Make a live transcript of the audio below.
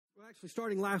Actually,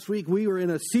 starting last week, we were in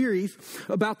a series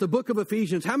about the book of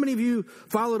Ephesians. How many of you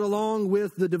followed along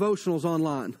with the devotionals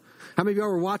online? How many of y'all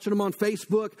were watching them on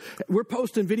Facebook? We're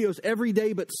posting videos every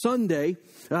day but Sunday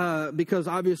because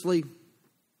obviously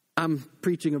I'm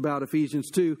preaching about Ephesians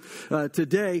 2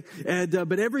 today.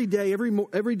 But every day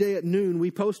at noon, we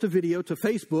post a video to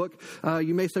Facebook.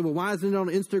 You may say, well, why isn't it on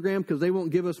Instagram? Because they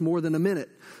won't give us more than a minute.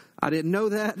 I didn't know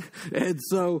that. And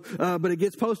so, but it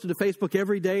gets posted to Facebook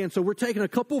every day. And so we're taking a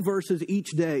couple verses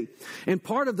each day. And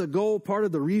part of the goal, part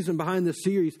of the reason behind this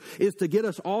series is to get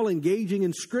us all engaging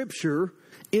in Scripture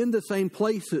in the same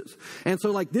places. And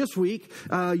so like this week,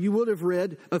 you would have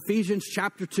read Ephesians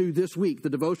chapter 2 this week.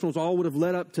 The devotionals all would have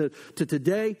led up to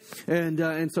today.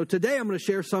 And so today I'm going to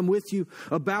share some with you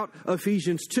about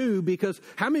Ephesians 2, because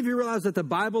how many of you realize that the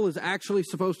Bible is actually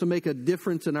supposed to make a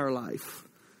difference in our life?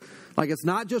 Like it's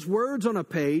not just words on a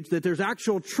page, that there's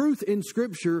actual truth in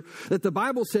Scripture that the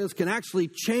Bible says can actually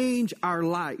change our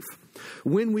life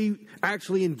when we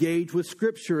actually engage with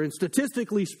Scripture. And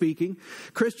statistically speaking,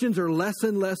 Christians are less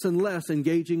and less and less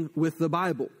engaging with the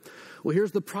Bible. Well,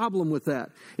 here's the problem with that,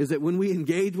 is that when we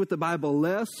engage with the Bible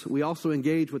less, we also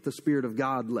engage with the Spirit of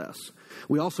God less.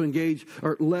 We also engage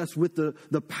less with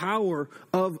the power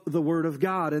of the Word of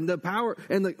God. And the power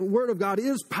and the Word of God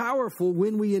is powerful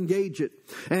when we engage it.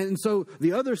 And so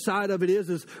the other side of it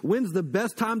is when's the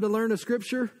best time to learn a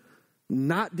Scripture?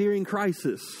 Not during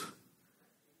crisis.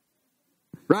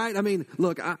 Right? I mean,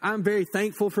 look, I'm very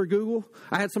thankful for Google.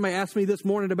 I had somebody ask me this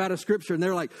morning about a scripture, and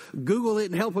they're like, Google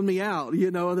isn't helping me out.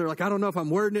 You know, they're like, I don't know if I'm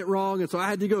wording it wrong. And so I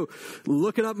had to go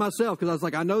look it up myself, because I was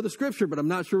like, I know the scripture, but I'm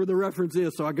not sure where the reference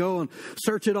is. So I go and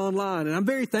search it online, and I'm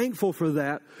very thankful for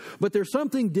that. But there's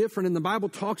something different, and the Bible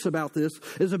talks about this,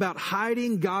 is about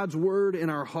hiding God's word in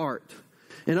our heart.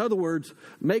 In other words,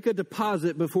 make a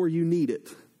deposit before you need it.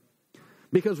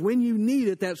 Because when you need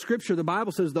it, that scripture, the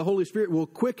Bible says the Holy Spirit will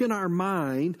quicken our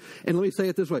mind. And let me say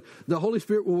it this way. The Holy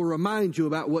Spirit will remind you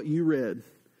about what you read.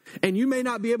 And you may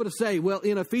not be able to say, well,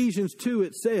 in Ephesians 2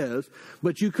 it says,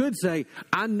 but you could say,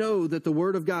 I know that the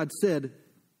Word of God said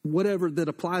whatever that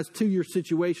applies to your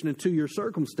situation and to your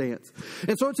circumstance.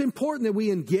 And so it's important that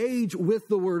we engage with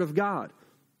the Word of God.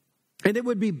 And it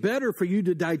would be better for you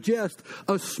to digest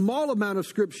a small amount of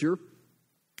scripture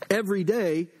every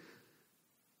day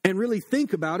and really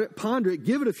think about it, ponder it,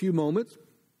 give it a few moments.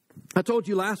 I told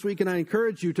you last week, and I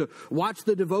encourage you to watch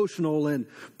the devotional and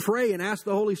pray and ask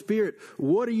the Holy Spirit,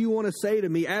 what do you want to say to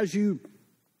me as you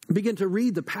begin to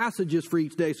read the passages for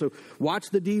each day? So watch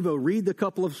the Devo, read the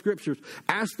couple of scriptures,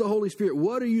 ask the Holy Spirit,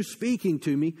 what are you speaking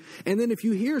to me? And then if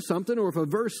you hear something, or if a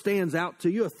verse stands out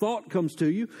to you, a thought comes to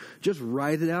you, just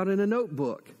write it out in a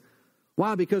notebook.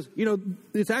 Why? Because, you know,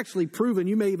 it's actually proven,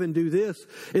 you may even do this,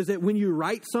 is that when you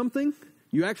write something,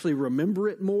 you actually remember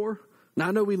it more. Now,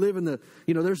 I know we live in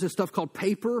there's this stuff called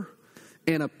paper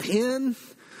and a pen.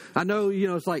 I know,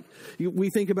 it's like we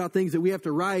think about things that we have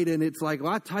to write, and it's like,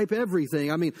 well, I type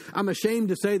everything. I mean, I'm ashamed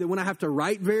to say that when I have to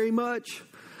write very much,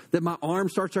 that my arm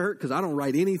starts to hurt because I don't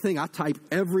write anything. I type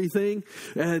everything.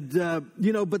 And,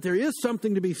 but there is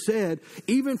something to be said,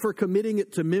 even for committing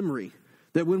it to memory,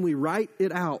 that when we write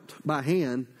it out by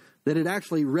hand, that it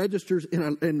actually registers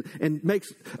and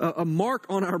makes a mark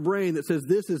on our brain that says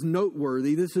this is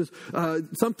noteworthy. This is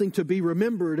something to be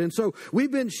remembered. And so we've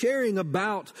been sharing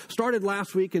started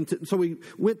last week, and so we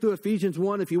went through Ephesians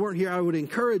 1. If you weren't here, I would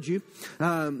encourage you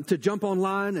to jump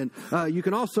online. And you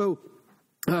can also,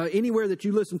 anywhere that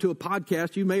you listen to a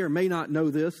podcast, you may or may not know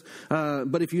this,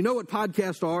 but if you know what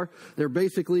podcasts are, they're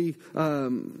basically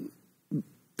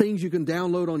things you can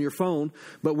download on your phone.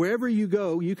 But wherever you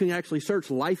go, you can actually search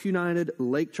Life United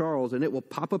Lake Charles, and it will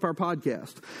pop up our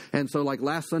podcast. And so like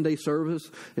last Sunday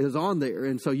service is on there.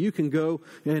 And so you can go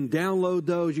and download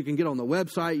those. You can get on the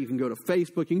website. You can go to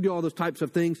Facebook. You can do all those types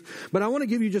of things. But I want to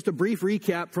give you just a brief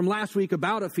recap from last week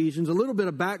about Ephesians. A little bit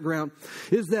of background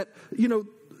is that,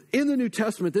 in the New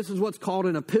Testament, this is what's called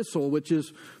an epistle, which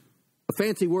is a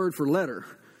fancy word for letter.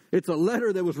 It's a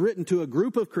letter that was written to a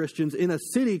group of Christians in a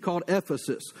city called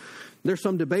Ephesus. There's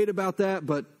some debate about that,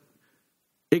 but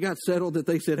it got settled that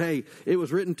they said, hey, it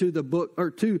was written to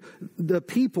to the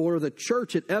people or the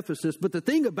church at Ephesus. But the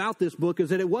thing about this book is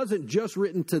that it wasn't just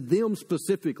written to them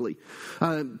specifically.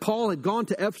 Paul had gone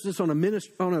to Ephesus on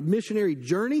a missionary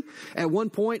journey at one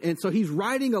point, and so he's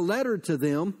writing a letter to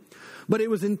them. But it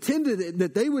was intended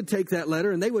that they would take that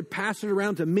letter and they would pass it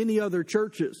around to many other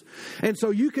churches. And so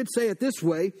you could say it this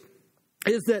way,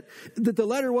 is that the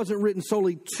letter wasn't written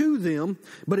solely to them,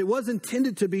 but it was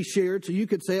intended to be shared. So you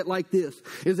could say it like this,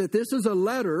 is that this is a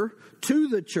letter to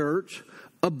the church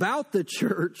about the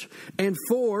church and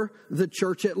for the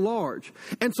church at large.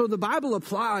 And so the Bible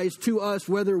applies to us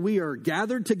whether we are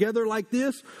gathered together like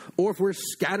this or if we're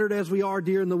scattered as we are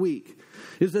during the week.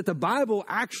 Is that the Bible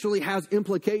actually has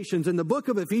implications. And the book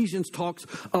of Ephesians talks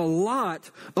a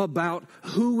lot about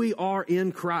who we are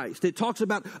in Christ. It talks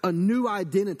about a new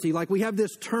identity. Like we have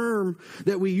this term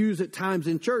that we use at times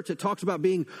in church. It talks about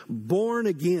being born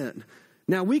again.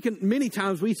 Now, many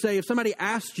times we say, if somebody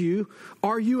asks you,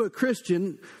 are you a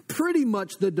Christian? Pretty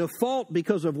much the default,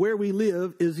 because of where we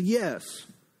live, is yes.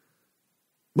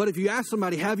 But if you ask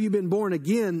somebody, have you been born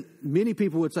again? Many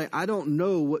people would say, I don't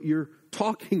know what you're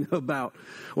talking about.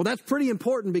 Well, that's pretty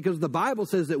important, because the Bible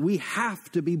says that we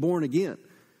have to be born again.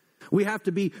 We have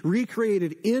to be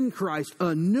recreated in Christ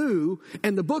anew.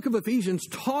 And the book of Ephesians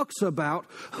talks about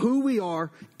who we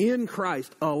are in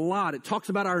Christ a lot. It talks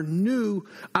about our new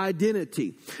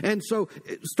identity. And so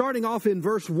starting off in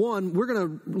verse 1, we're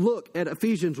going to look at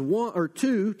Ephesians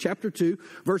chapter 2,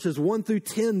 verses 1 through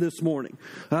 10 this morning.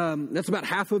 That's about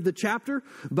half of the chapter.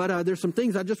 But there's some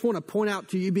things I just want to point out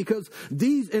to you, because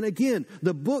and again,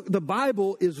 the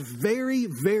Bible is very,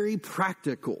 very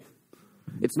practical.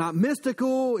 It's not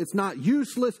mystical. It's not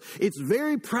useless. It's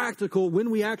very practical when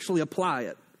we actually apply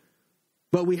it.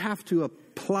 But we have to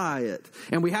apply it.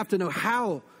 And we have to know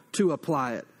how to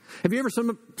apply it. Have you ever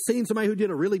seen somebody who did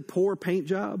a really poor paint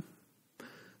job?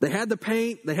 They had the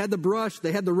paint, they had the brush,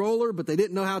 they had the roller, but they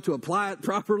didn't know how to apply it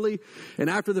properly. And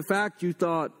after the fact, you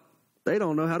thought, they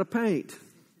don't know how to paint.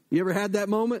 You ever had that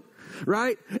moment?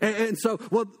 Right? And so,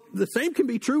 the same can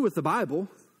be true with the Bible.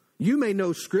 You may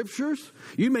know scriptures.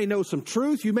 You may know some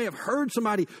truth. You may have heard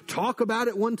somebody talk about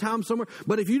it one time somewhere.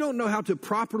 But if you don't know how to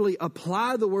properly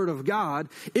apply the Word of God,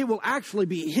 it will actually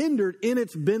be hindered in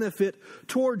its benefit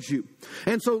towards you.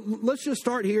 And so let's just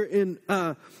start here in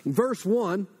verse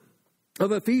 1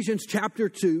 of Ephesians chapter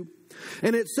 2.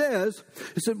 And it said,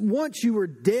 once you were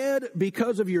dead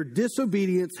because of your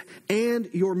disobedience and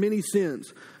your many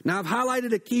sins. Now, I've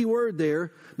highlighted a key word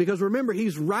there, because remember,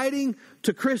 he's writing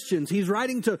to Christians. He's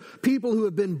writing to people who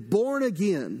have been born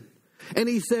again. And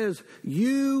he says,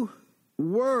 you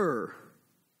were.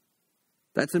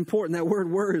 That's important. That word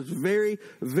were is very,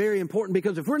 very important,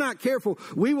 because if we're not careful,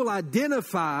 we will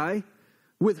identify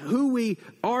with who we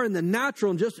are in the natural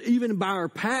and just even by our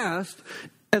past,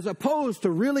 as opposed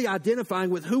to really identifying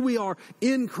with who we are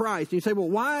in Christ. And you say, well,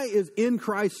 why is in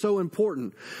Christ so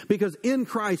important? Because in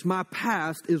Christ, my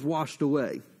past is washed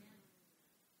away.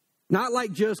 Not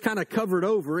like just kind of covered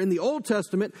over. In the Old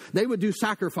Testament, they would do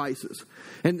sacrifices.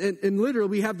 And literally,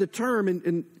 we have the term,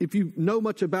 and if you know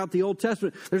much about the Old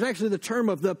Testament, there's actually the term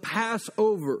of the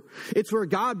Passover. It's where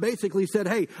God basically said,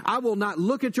 hey, I will not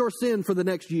look at your sin for the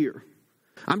next year.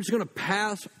 I'm just going to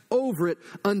pass over it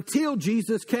until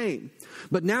Jesus came.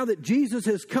 But now that Jesus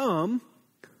has come,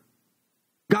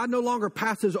 God no longer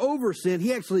passes over sin.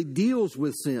 He actually deals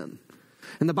with sin.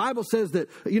 And the Bible says that,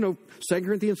 2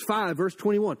 Corinthians 5, verse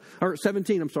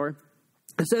 17,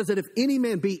 it says that if any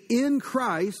man be in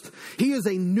Christ, he is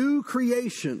a new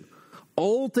creation.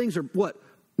 Old things are what?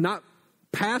 Not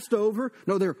passed over.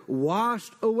 No, they're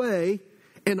washed away.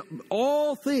 And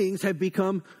all things have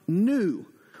become new.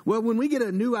 Well, when we get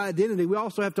a new identity, we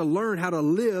also have to learn how to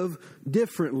live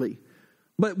differently.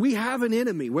 But we have an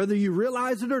enemy, whether you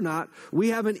realize it or not. We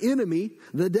have an enemy,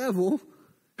 the devil,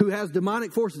 who has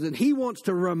demonic forces, and he wants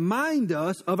to remind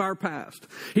us of our past.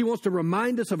 He wants to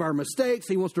remind us of our mistakes.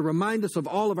 He wants to remind us of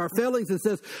all of our failings, and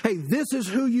says, hey, this is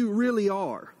who you really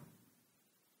are.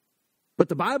 But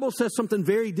the Bible says something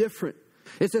very different.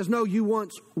 It says, no, you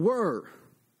once were.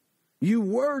 You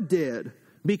were dead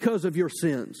because of your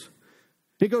sins.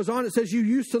 It goes on, it says, you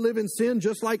used to live in sin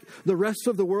just like the rest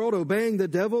of the world, obeying the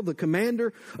devil, the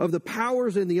commander of the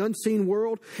powers in the unseen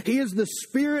world. He is the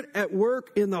spirit at work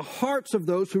in the hearts of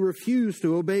those who refuse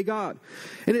to obey God.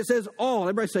 And it says all,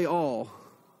 everybody say all.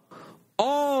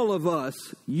 All of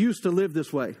us used to live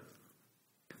this way.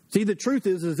 See, the truth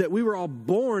is that we were all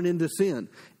born into sin.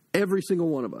 Every single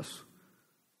one of us.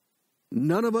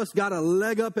 None of us got a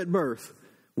leg up at birth.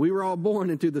 We were all born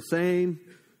into the same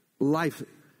life.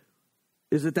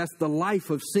 That's the life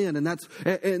of sin,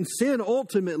 and sin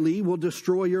ultimately will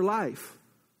destroy your life.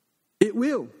 It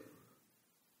will.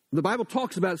 The Bible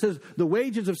talks about it, says the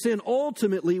wages of sin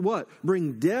ultimately what?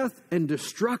 Bring death and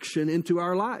destruction into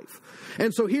our life.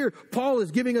 And so here Paul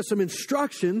is giving us some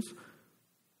instructions,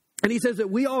 and he says that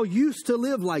we all used to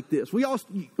live like this. Let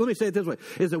me say it this way,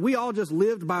 is that we all just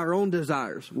lived by our own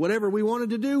desires. Whatever we wanted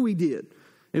to do, we did.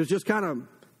 It was just kind of,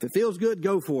 if it feels good,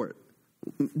 go for it.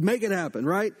 Make it happen,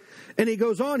 right? And he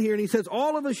goes on here and he says,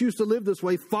 all of us used to live this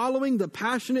way, following the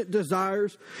passionate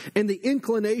desires and the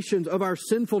inclinations of our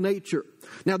sinful nature.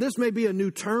 Now, this may be a new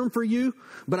term for you,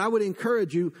 but I would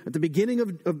encourage you at the beginning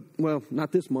of well,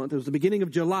 not this month, it was the beginning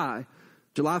of July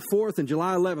 4th and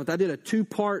July 11th, I did a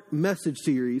 2-part message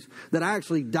series that I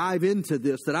actually dive into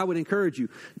this, that I would encourage you.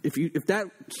 If that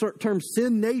term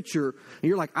sin nature, and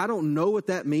you're like, I don't know what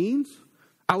that means,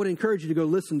 I would encourage you to go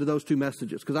listen to those 2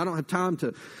 messages, because I don't have time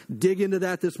to dig into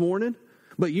that this morning.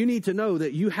 But you need to know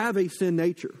that you have a sin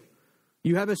nature.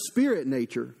 You have a spirit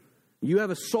nature. You have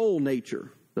a soul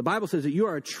nature. The Bible says that you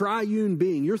are a triune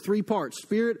being. You're 3 parts: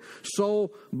 spirit,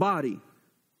 soul, body.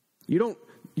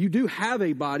 You do have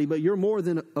a body, but you're more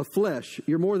than a flesh.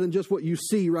 You're more than just what you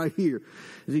see right here.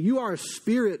 You are a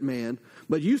spirit man,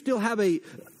 but you still have a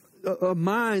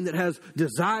mind that has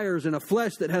desires and a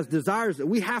flesh that has desires that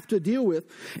we have to deal with.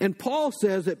 And Paul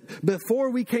says that before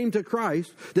we came to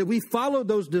Christ, that we followed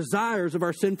those desires of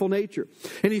our sinful nature.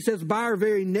 And he says by our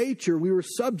very nature, we were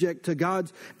subject to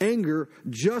God's anger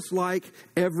just like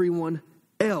everyone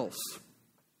else.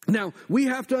 Now, we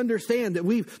have to understand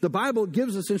that the Bible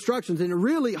gives us instructions, and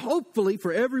really, hopefully,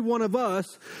 for every one of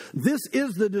us, this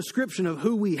is the description of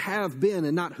who we have been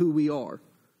and not who we are.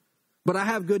 But I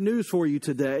have good news for you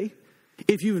today.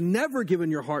 If you've never given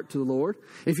your heart to the Lord,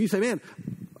 if you say, man,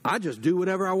 I just do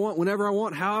whatever I want, whenever I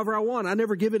want, however I want, I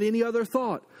never give it any other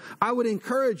thought, I would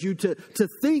encourage you to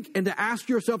think and to ask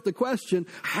yourself the question,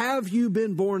 have you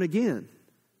been born again?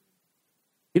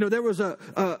 You know, there was it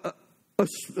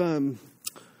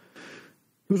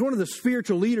was one of the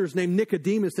spiritual leaders named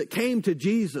Nicodemus that came to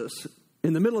Jesus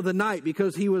in the middle of the night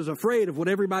because he was afraid of what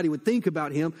everybody would think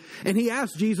about him. And he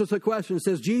asked Jesus a question. He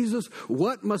says, Jesus,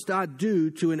 what must I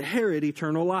do to inherit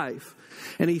eternal life?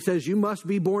 And he says, you must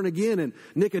be born again. And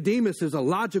Nicodemus is a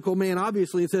logical man,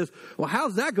 obviously, and says, well,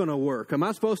 how's that going to work? Am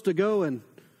I supposed to go and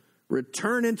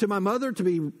return into my mother to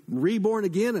be reborn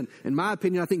again? And in my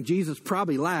opinion, I think Jesus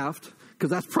probably laughed, because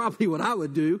that's probably what I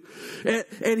would do.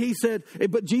 And he said,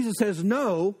 but Jesus says,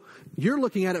 no, you're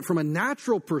looking at it from a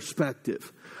natural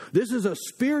perspective. This is a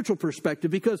spiritual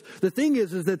perspective, because the thing is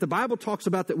that the Bible talks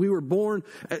about that we were born,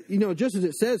 just as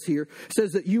it says here, it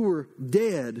says that you were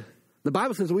dead. The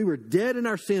Bible says that we were dead in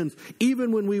our sins,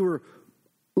 even when we were,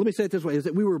 let me say it this way, is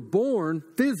that we were born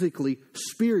physically,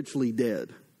 spiritually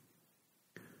dead.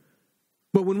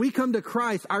 But when we come to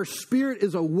Christ, our spirit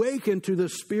is awakened to the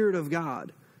Spirit of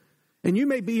God. And you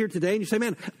may be here today and you say,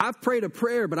 man, I've prayed a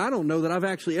prayer, but I don't know that I've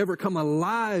actually ever come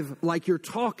alive like you're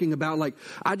talking about. Like,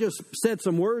 I just said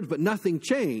some words, but nothing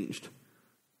changed.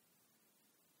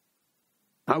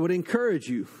 I would encourage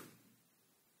you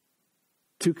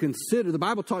to consider, the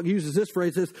Bible uses this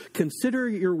phrase, it says, consider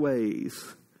your ways,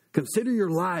 consider your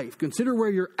life, consider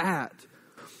where you're at.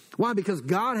 Why? Because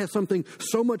God has something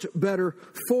so much better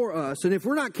for us. And if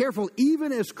we're not careful,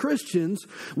 even as Christians,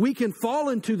 we can fall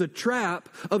into the trap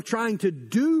of trying to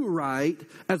do right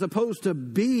as opposed to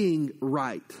being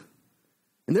right.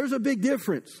 And there's a big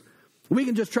difference. We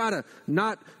can just try to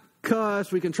not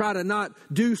cuss. We can try to not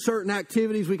do certain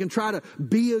activities. We can try to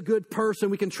be a good person.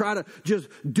 We can try to just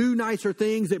do nicer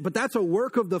things. But that's a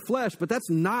work of the flesh. But that's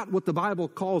not what the Bible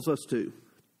calls us to.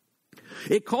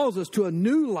 It calls us to a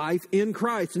new life in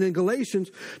Christ. And in Galatians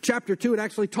chapter 2, it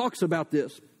actually talks about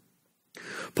this.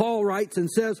 Paul writes and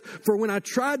says, for when I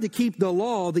tried to keep the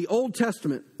law, the Old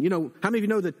Testament, how many of you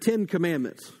know the 10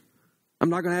 Commandments? I'm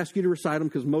not going to ask you to recite them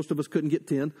because most of us couldn't get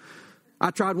 10.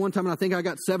 I tried one time and I think I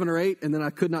got 7 or 8, and then I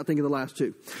could not think of the last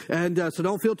 2. And so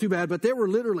don't feel too bad. But there were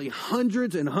literally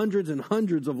hundreds and hundreds and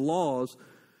hundreds of laws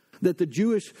that the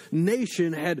Jewish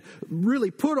nation had really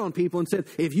put on people and said,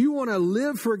 if you want to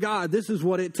live for God, this is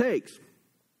what it takes.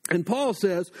 And Paul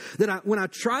says that when I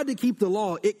tried to keep the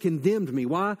law, it condemned me.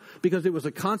 Why? Because it was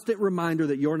a constant reminder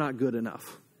that you're not good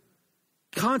enough.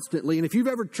 Constantly. And if you've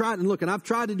ever tried, and look, and I've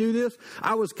tried to do this,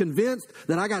 I was convinced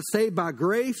that I got saved by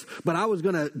grace, but I was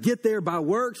going to get there by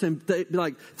works and be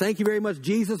like, thank you very much,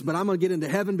 Jesus, but I'm going to get into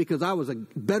heaven because I was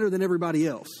better than everybody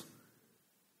else.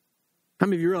 How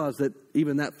many of you realize that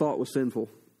even that thought was sinful?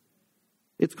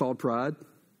 It's called pride.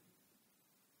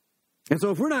 And so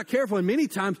if we're not careful, and many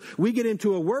times we get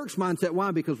into a works mindset.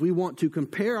 Why? Because we want to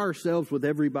compare ourselves with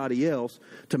everybody else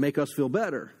to make us feel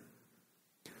better.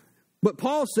 But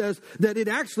Paul says that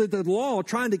the law,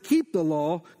 trying to keep the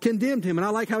law, condemned him. And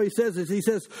I like how he says this. He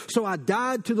says, so I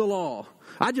died to the law.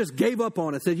 I just gave up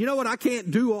on it. Said, you know what? I can't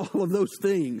do all of those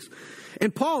things.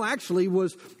 And Paul actually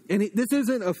was, and this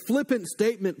isn't a flippant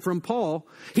statement from Paul.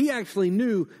 He actually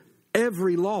knew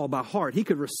every law by heart. He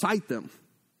could recite them.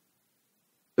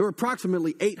 There were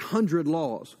approximately 800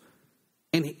 laws.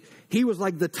 And he was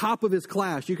like the top of his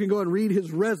class. You can go and read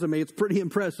his resume. It's pretty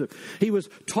impressive. He was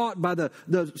taught by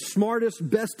the smartest,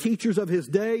 best teachers of his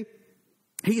day.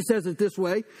 He says it this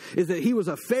way, is that he was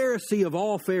a Pharisee of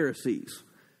all Pharisees.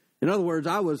 In other words,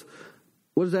 I was,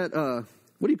 what is that,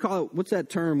 what do you call it? What's that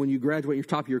term when you graduate, you're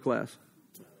top of your class?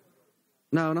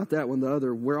 No, not that one, the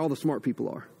other, where all the smart people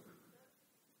are.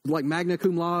 Like magna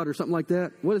cum laude or something like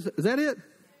that. What is it? Is that it?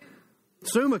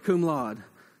 Summa cum laude.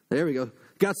 There we go.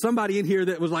 Got somebody in here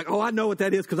that was like, oh, I know what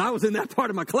that is because I was in that part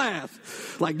of my class.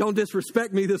 Like, don't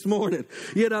disrespect me this morning,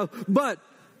 you know. But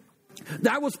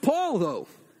that was Paul, though,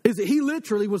 is that he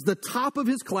literally was the top of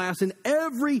his class in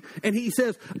and he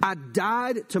says, I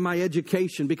died to my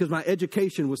education because my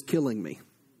education was killing me.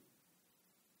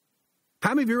 How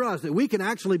many of you realize that we can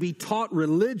actually be taught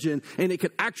religion and it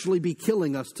could actually be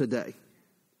killing us today?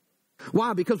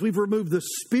 Why? Because we've removed the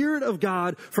Spirit of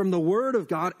God from the Word of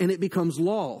God and it becomes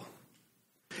law.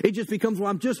 It just becomes, well,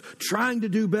 I'm just trying to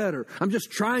do better. I'm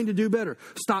just trying to do better.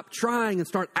 Stop trying and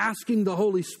start asking the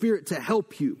Holy Spirit to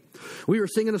help you. We were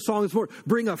singing a song this morning,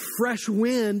 bring a fresh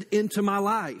wind into my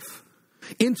life,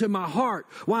 into my heart.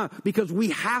 Why? Because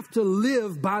we have to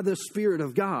live by the Spirit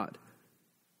of God.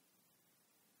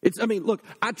 Look,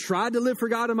 I tried to live for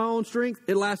God in my own strength.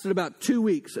 It lasted about 2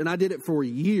 weeks, and I did it for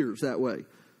years that way.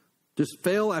 Just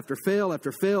fail after fail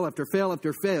after fail after fail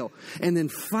after fail. And then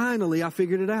finally I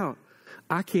figured it out.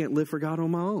 I can't live for God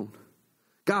on my own.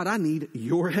 God, I need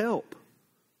your help.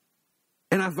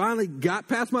 And I finally got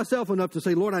past myself enough to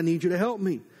say, Lord, I need you to help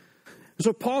me.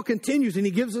 So Paul continues and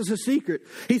he gives us a secret.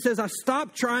 He says, I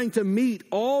stopped trying to meet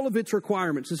all of its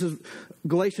requirements. This is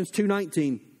Galatians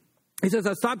 2:19. He says,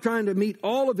 I stopped trying to meet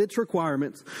all of its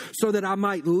requirements so that I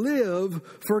might live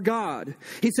for God.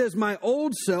 He says, my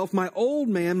old self, my old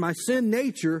man, my sin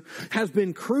nature has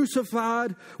been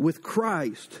crucified with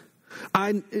Christ.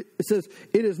 It says,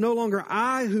 it is no longer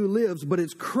I who lives, but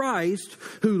it's Christ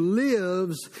who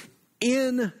lives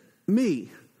in me.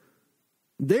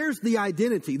 There's the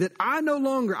identity that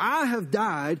I have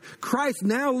died. Christ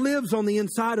now lives on the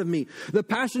inside of me. The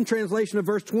Passion Translation of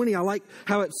verse 20, I like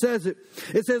how it says it.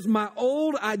 It says, my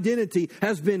old identity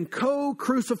has been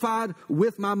co-crucified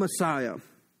with my Messiah.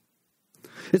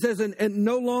 It says, and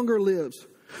no longer lives.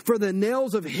 For the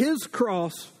nails of his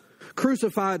cross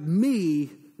crucified me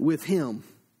with him.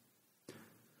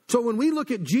 So when we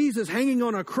look at Jesus hanging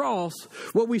on a cross,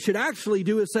 what we should actually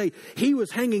do is say, he was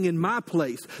hanging in my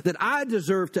place, that I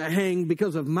deserve to hang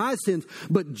because of my sins,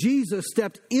 but Jesus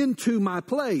stepped into my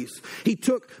place. He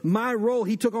took my role.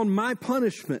 He took on my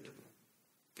punishment.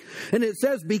 And it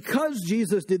says, because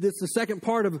Jesus did this, the second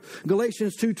part of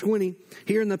Galatians 2:20,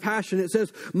 here in the Passion, it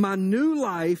says, my new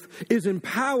life is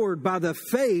empowered by the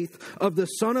faith of the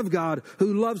Son of God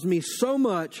who loves me so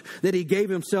much that he gave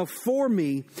himself for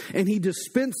me and he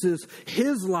dispenses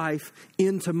his life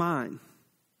into mine.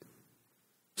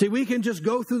 See, we can just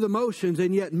go through the motions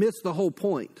and yet miss the whole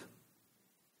point.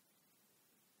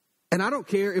 And I don't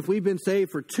care if we've been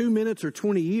saved for 2 minutes or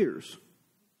 20 years.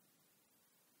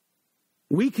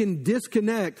 We can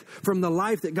disconnect from the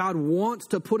life that God wants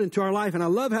to put into our life. And I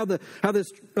love how this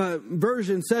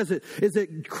version says it, is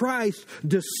that Christ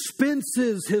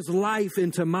dispenses his life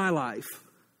into my life.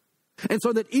 And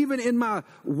so that even in my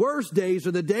worst days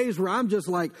or the days where I'm just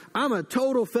like, I'm a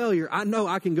total failure, I know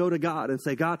I can go to God and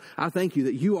say, God, I thank you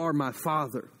that you are my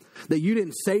Father. That you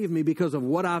didn't save me because of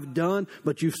what I've done,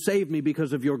 but you saved me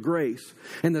because of your grace.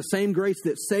 And the same grace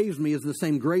that saves me is the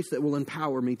same grace that will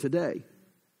empower me today.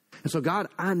 And so, God,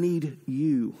 I need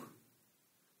you.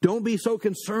 Don't be so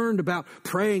concerned about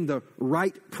praying the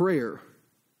right prayer.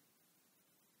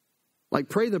 Like,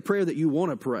 pray the prayer that you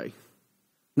want to pray.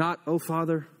 Not, oh,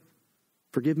 Father,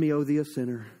 forgive me, oh, thee a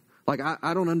sinner. Like,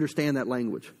 I don't understand that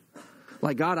language.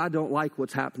 Like, God, I don't like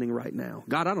what's happening right now.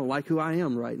 God, I don't like who I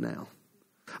am right now.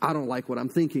 I don't like what I'm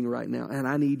thinking right now, and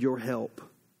I need your help.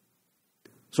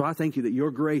 So I thank you that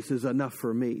your grace is enough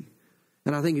for me.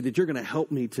 And I thank you that you're going to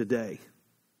help me today.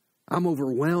 I'm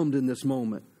overwhelmed in this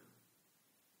moment.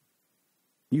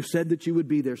 You said that you would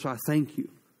be there, so I thank you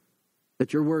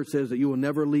that your word says that you will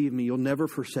never leave me, you'll never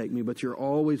forsake me, but you're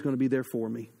always going to be there for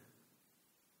me.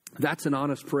 That's an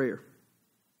honest prayer.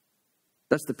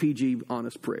 That's the PG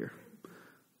honest prayer.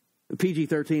 The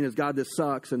PG-13 is, God, this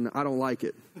sucks and I don't like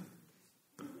it.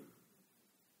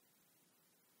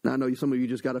 Now, I know some of you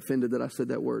just got offended that I said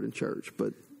that word in church,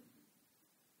 but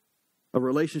a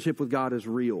relationship with God is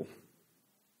real.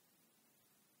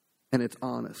 And it's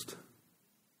honest.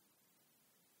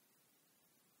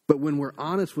 But when we're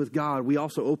honest with God, we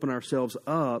also open ourselves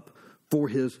up for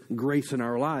his grace in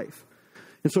our life.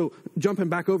 And so jumping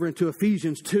back over into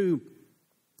Ephesians 2.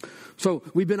 So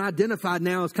we've been identified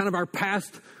now as kind of our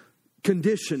past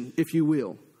condition, if you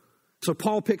will. So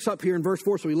Paul picks up here in verse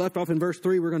 4. So we left off in verse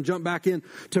 3. We're going to jump back in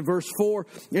to verse 4.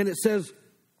 And it says,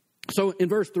 so in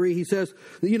verse 3, he says,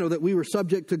 that we were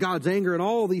subject to God's anger and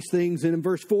all these things. And in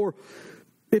verse 4,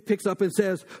 it picks up and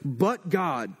says, but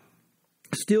God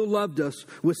still loved us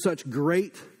with such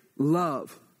great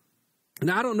love.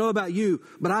 Now, I don't know about you,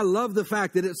 but I love the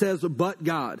fact that it says, but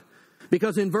God.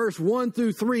 Because in verse 1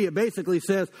 through 3, it basically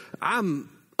says, I'm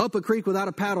up a creek without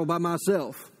a paddle by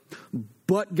myself.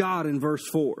 But God in verse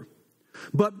 4.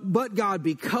 But God,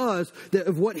 because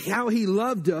of how he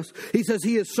loved us, he says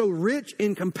he is so rich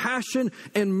in compassion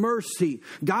and mercy.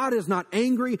 God is not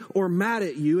angry or mad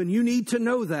at you, and you need to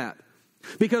know that.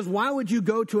 Because why would you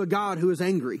go to a God who is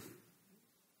angry?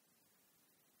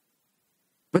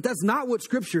 But that's not what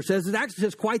Scripture says. It actually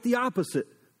says quite the opposite.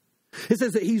 It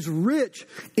says that he's rich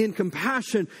in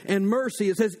compassion and mercy.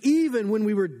 It says even when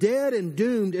we were dead and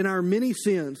doomed in our many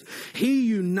sins, he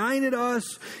united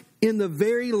us in the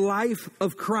very life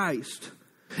of Christ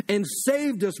and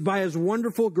saved us by his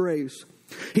wonderful grace.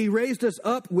 He raised us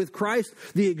up with Christ,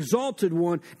 the exalted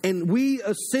one, and we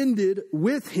ascended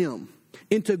with him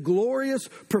into glorious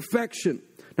perfection.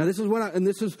 Now this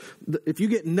is if you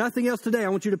get nothing else today, I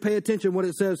want you to pay attention to what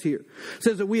it says here. It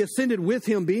says that we ascended with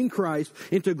him, being Christ,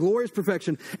 into glorious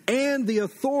perfection and the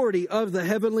authority of the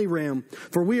heavenly realm,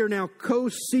 for we are now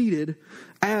co-seated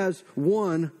as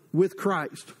one with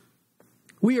Christ.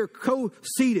 We are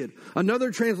co-seated.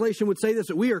 Another translation would say this,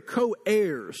 that we are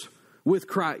co-heirs with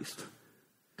Christ.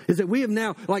 Is that we have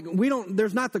now,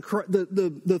 there's not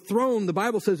the throne. The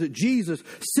Bible says that Jesus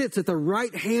sits at the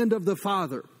right hand of the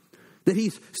Father. That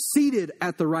he's seated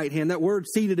at the right hand. That word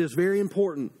seated is very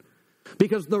important.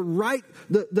 Because on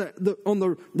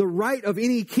the right of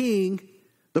any king,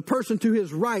 the person to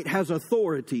his right has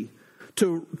authority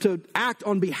to act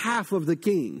on behalf of the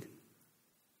king.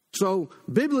 So,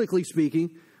 biblically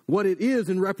speaking, what it is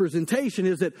in representation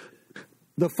is that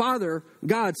the Father,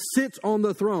 God, sits on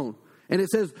the throne. And it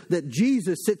says that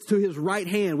Jesus sits to his right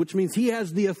hand, which means he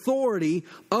has the authority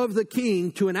of the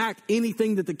king to enact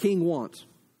anything that the king wants.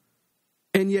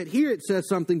 And yet here it says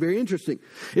something very interesting,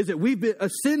 is that we've been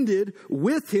ascended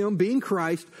with him, being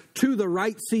Christ, to the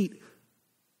right seat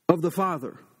of the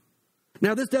Father.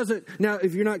 Now,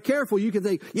 if you're not careful, you can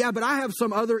think, yeah, but I have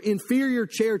some other inferior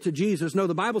chair to Jesus. No,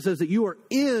 the Bible says that you are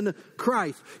in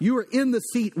Christ. You are in the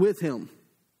seat with him.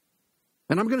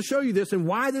 And I'm going to show you this and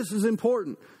why this is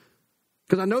important.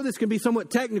 Because I know this can be somewhat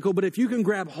technical, but if you can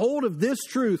grab hold of this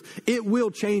truth, it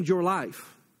will change your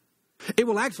life. It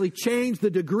will actually change the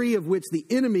degree of which the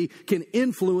enemy can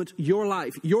influence your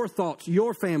life, your thoughts,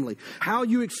 your family. How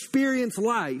you experience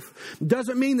life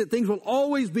doesn't mean that things will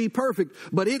always be perfect,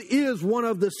 but it is one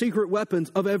of the secret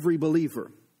weapons of every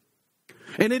believer.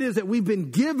 And it is that we've been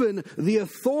given the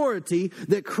authority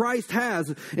that Christ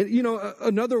has. And,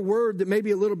 another word that may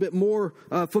be a little bit more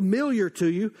familiar to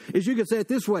you is you could say it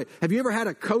this way. Have you ever had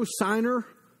a co-signer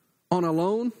on a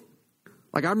loan?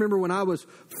 Like I remember when I was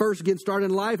first getting started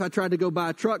in life, I tried to go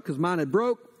buy a truck because mine had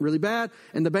broke really bad.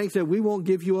 And the bank said, we won't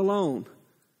give you a loan.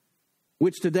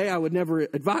 Which today I would never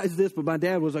advise this, but my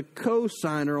dad was a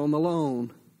co-signer on the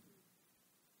loan.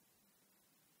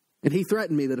 And he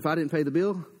threatened me that if I didn't pay the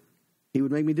bill, he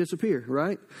would make me disappear,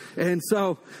 right? And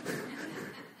so,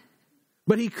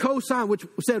 but he co-signed, which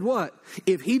said what?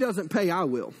 If he doesn't pay, I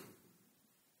will.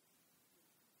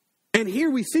 And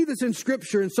here we see this in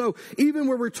Scripture. And so even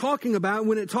where we're talking about,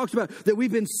 when it talks about that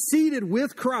we've been seated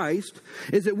with Christ,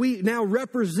 is that we now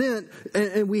represent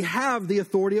and we have the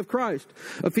authority of Christ.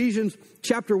 Ephesians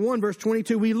chapter 1, verse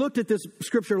 22. We looked at this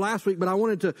Scripture last week, but I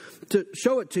wanted to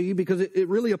show it to you because it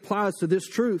really applies to this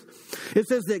truth. It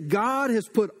says that God has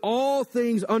put all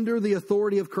things under the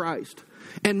authority of Christ.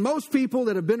 And most people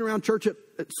that have been around church at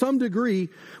some degree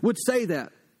would say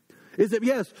that. Is that,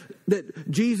 yes, that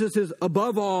Jesus is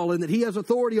above all and that he has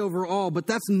authority over all, but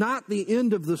that's not the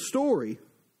end of the story.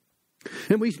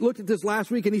 And we looked at this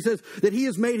last week, and he says that he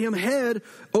has made him head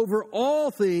over all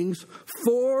things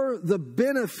for the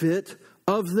benefit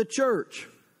of the church.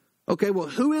 Okay, well,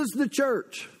 who is the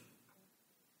church?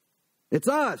 It's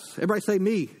us. Everybody say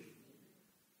me.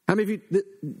 How many of you,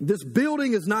 this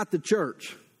building is not the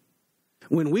church.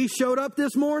 When we showed up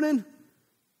this morning,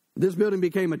 this building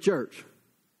became a church.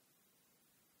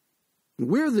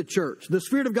 We're the church. The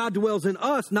Spirit of God dwells in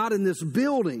us, not in this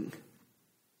building.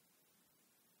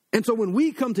 And so when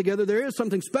we come together, there is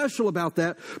something special about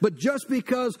that. But just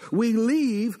because we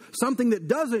leave, something that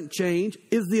doesn't change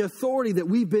is the authority that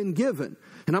we've been given.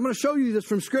 And I'm going to show you this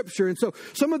from Scripture. And so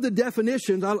some of the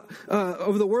definitions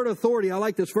of the word authority, I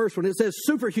like this first one. It says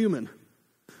superhuman.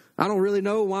 I don't really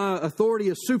know why authority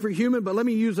is superhuman, but let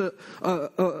me use a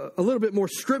little bit more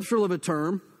scriptural of a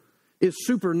term, is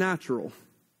supernatural.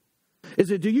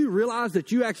 Do you realize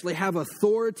that you actually have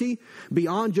authority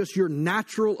beyond just your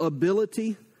natural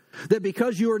ability? That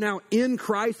because you are now in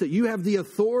Christ, that you have the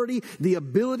authority, the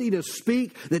ability to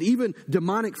speak, that even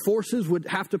demonic forces would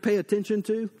have to pay attention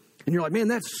to? And you're like, man,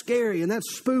 that's scary and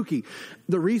that's spooky.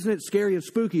 The reason it's scary and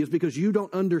spooky is because you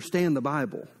don't understand the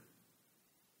Bible.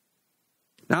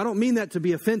 Now, I don't mean that to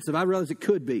be offensive. I realize it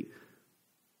could be.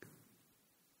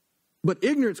 But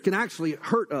ignorance can actually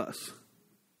hurt us.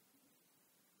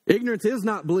 Ignorance is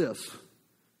not bliss.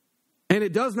 And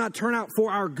it does not turn out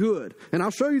for our good. And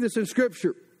I'll show you this in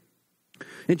Scripture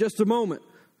in just a moment.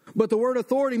 But the word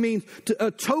authority means a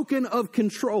token of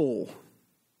control.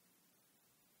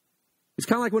 It's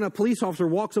kind of like when a police officer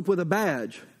walks up with a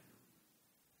badge.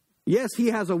 Yes, he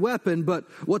has a weapon, but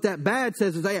what that badge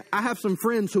says is, I have some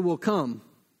friends who will come.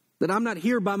 That I'm not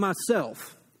here by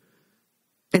myself.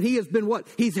 And he has been what?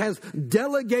 He has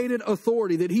delegated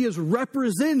authority, that he is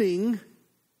representing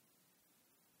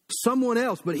someone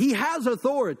else, but he has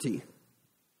authority.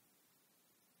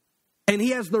 And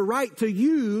he has the right to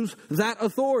use that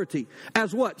authority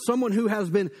as what? Someone who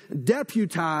has been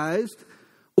deputized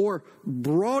or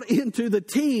brought into the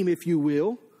team, if you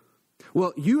will.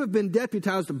 Well, you have been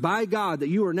deputized by God that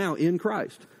you are now in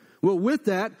Christ. Well, with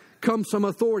that comes some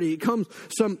authority. It comes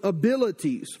some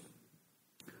abilities.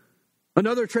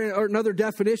 Another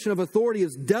definition of authority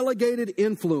is delegated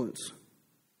influence.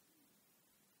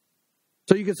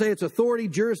 So you can say it's authority,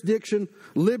 jurisdiction,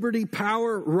 liberty,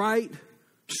 power, right,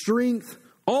 strength,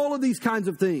 all of these kinds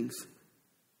of things.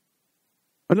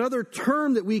 Another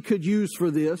term that we could use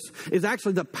for this is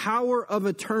actually the power of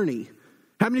attorney.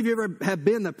 How many of you ever have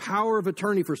been the power of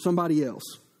attorney for somebody else?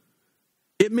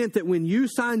 It meant that when you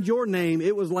signed your name,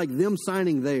 it was like them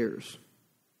signing theirs.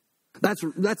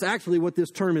 That's actually what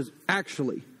this term is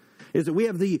actually. Is that we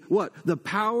have the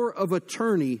power of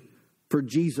attorney for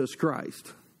Jesus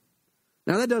Christ.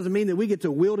 Now that doesn't mean that we get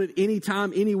to wield it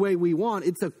anytime, any way we want.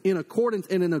 It's in accordance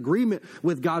and in agreement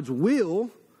with God's will.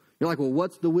 You're like, well,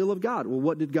 what's the will of God? Well,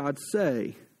 what did God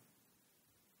say?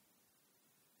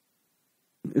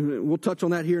 We'll touch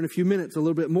on that here in a few minutes a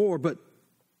little bit more, but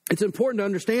it's important to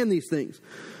understand these things.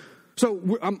 So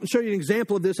I'm going to show you an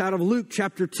example of this out of Luke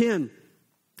chapter 10.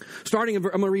 I'm going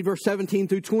to read verse 17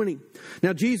 through 20.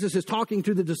 Now, Jesus is talking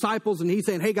to the disciples and he's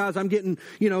saying, hey guys, I'm getting,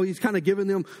 he's kind of giving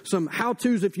them some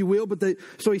how-tos, if you will.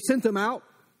 So he sent them out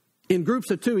in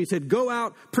groups of 2. He said, go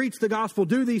out, preach the gospel,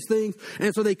 do these things.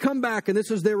 And so they come back, and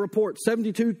this is their report.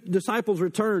 72 disciples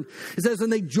returned. It says,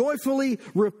 and they joyfully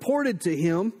reported to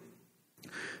him.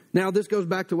 Now, this goes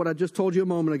back to what I just told you a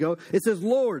moment ago. It says,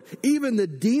 Lord, even the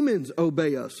demons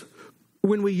obey us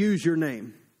when we use your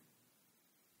name.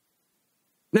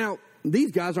 Now,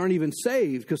 these guys aren't even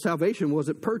saved because salvation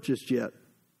wasn't purchased yet.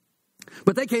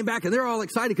 But they came back and they're all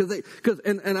excited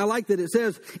and I like that it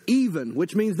says even,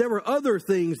 which means there were other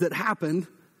things that happened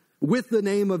with the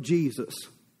name of Jesus.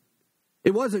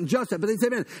 It wasn't just that, but they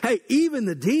said, man, hey, even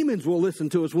the demons will listen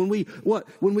to us when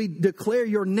we declare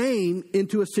your name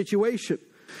into a situation.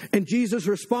 And Jesus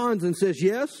responds and says,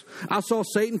 yes, I saw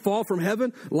Satan fall from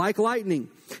heaven like lightning.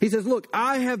 He says, look,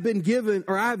 I have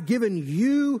given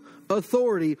you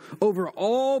authority over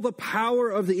all the power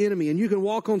of the enemy. And you can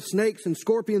walk on snakes and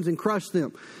scorpions and crush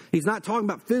them. He's not talking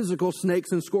about physical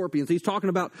snakes and scorpions. He's talking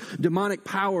about demonic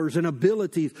powers and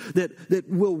abilities that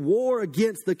will war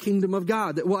against the kingdom of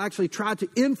God, that will actually try to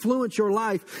influence your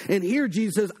life. And here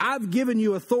Jesus says, I've given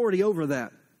you authority over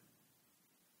that.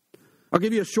 I'll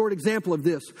give you a short example of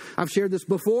this. I've shared this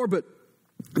before, but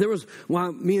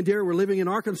while me and Derek were living in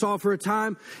Arkansas for a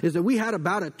time, is that we had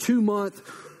about a 2-month,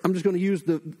 I'm just going to use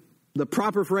the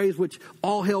proper phrase, which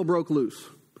all hell broke loose.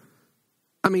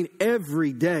 I mean,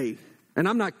 every day, and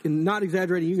I'm not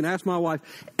exaggerating, you can ask my wife,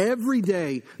 every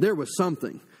day there was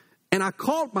something. And I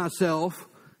caught myself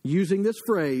using this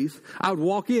phrase. I would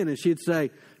walk in and she'd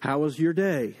say, how was your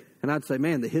day? And I'd say,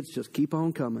 man, the hits just keep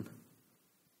on coming.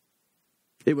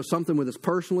 It was something with us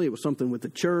personally. It was something with the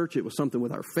church. It was something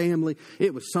with our family.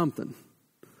 It was something.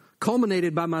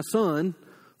 Culminated by my son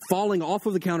falling off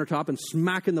of the countertop and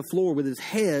smacking the floor with his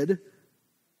head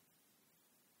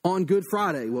on Good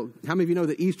Friday. Well, how many of you know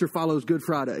that Easter follows Good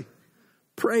Friday?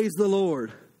 Praise the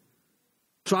Lord.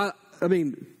 So, I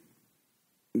mean,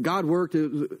 God worked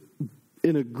in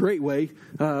a great way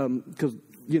because,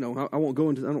 I don't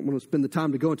want to spend the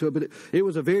time to go into it, but it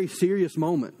was a very serious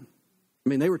moment. I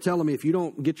mean, they were telling me if you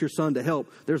don't get your son to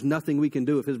help, there's nothing we can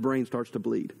do if his brain starts to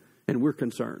bleed. And we're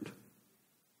concerned.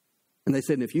 And they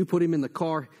said, if you put him in the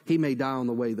car, he may die on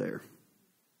the way there.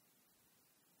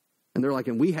 And they're like,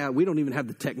 and we don't even have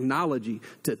the technology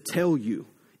to tell you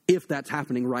if that's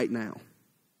happening right now.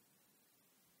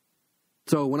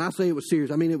 So when I say it was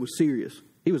serious, I mean it was serious.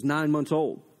 He was 9 months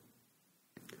old.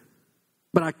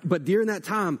 But during that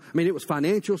time, I mean, it was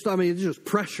financial stuff. I mean, it's just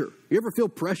pressure. You ever feel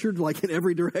pressured like in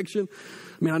every direction?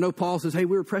 I mean, I know Paul says, hey,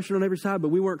 we were pressured on every side, but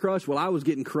we weren't crushed. Well, I was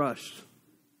getting crushed.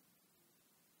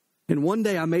 And one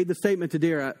day I made the statement to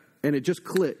Dara, and it just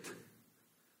clicked.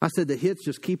 I said, the hits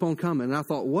just keep on coming. And I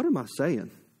thought, what am I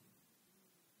saying?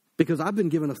 Because I've been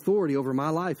given authority over my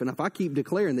life. And if I keep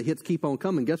declaring the hits keep on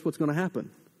coming, guess what's going to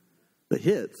happen? The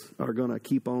hits are going to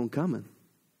keep on coming.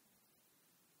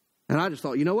 And I just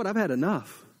thought, you know what? I've had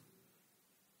enough.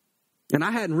 And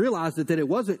I hadn't realized that it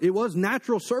was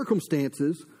natural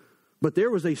circumstances, but there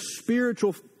was a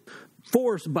spiritual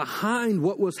force behind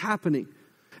what was happening.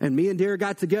 And me and Dara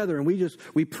got together and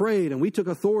we prayed and we took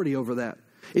authority over that.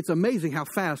 It's amazing how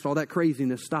fast all that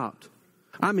craziness stopped.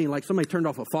 I mean, like somebody turned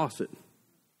off a faucet.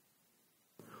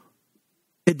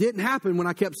 It didn't happen when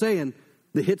I kept saying,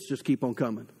 the hits just keep on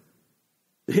coming.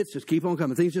 The hits just keep on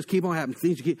coming. Things just keep on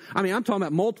happening. I'm talking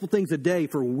about multiple things a day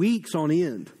for weeks on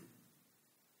end.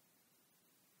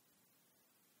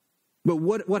 But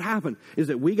what happened is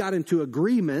that we got into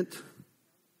agreement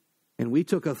and we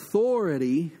took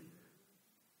authority.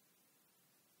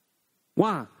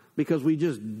 Why? Because we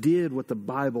just did what the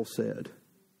Bible said.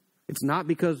 It's not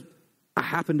because I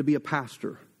happen to be a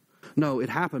pastor. No, it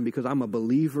happened because I'm a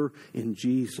believer in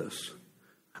Jesus.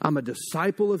 I'm a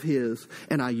disciple of His,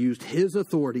 and I used His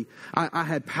authority. I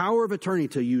had power of attorney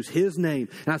to use His name.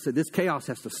 And I said, this chaos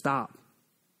has to stop.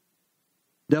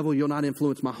 Devil, you'll not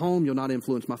influence my home. You'll not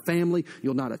influence my family.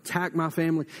 You'll not attack my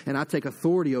family. And I take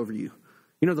authority over you.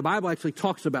 You know, the Bible actually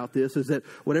talks about this, is that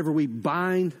whatever we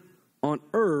bind on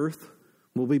earth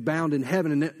will be bound in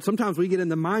heaven. And sometimes we get in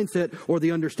the mindset or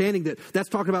the understanding that that's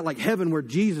talking about like heaven where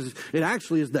Jesus, it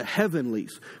actually is the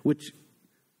heavenlies, which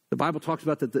the Bible talks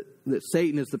about that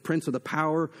Satan is the prince of the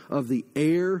power of the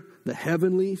air, the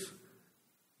heavenlies.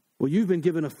 Well, you've been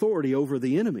given authority over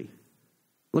the enemy.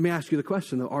 Let me ask you the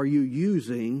question, though. Are you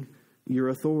using your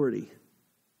authority?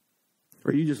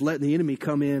 Or are you just letting the enemy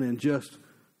come in and just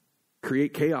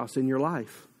create chaos in your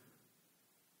life?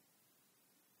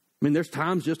 I mean, there's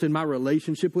times just in my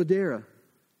relationship with Dara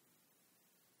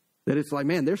that it's like,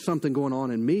 man, there's something going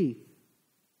on in me.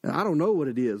 And I don't know what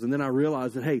it is. And then I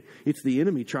realize that, hey, it's the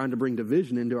enemy trying to bring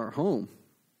division into our home.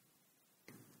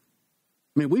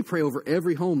 I mean, we pray over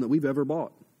every home that we've ever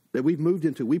bought, that we've moved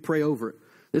into. We pray over it.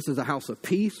 This is a house of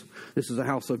peace. This is a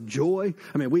house of joy.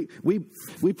 I mean,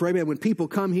 we pray, man, when people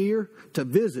come here to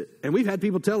visit, and we've had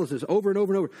people tell us this over and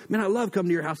over and over, man, I love coming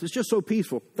to your house. It's just so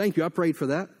peaceful. Thank you. I prayed for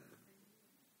that.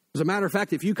 As a matter of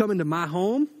fact, if you come into my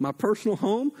home, my personal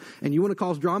home, and you want to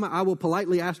cause drama, I will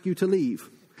politely ask you to leave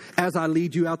as I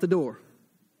lead you out the door.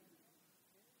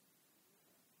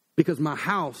 Because my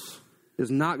house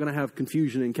is not going to have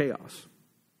confusion and chaos.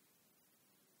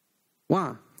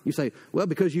 Why? You say, well,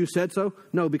 because you said so?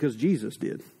 No, because Jesus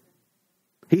did.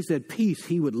 He said, peace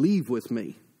He would leave with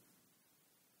me.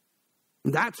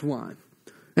 That's why.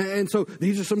 And so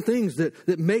these are some things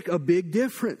that make a big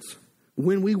difference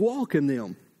when we walk in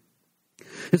them.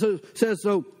 And so it says,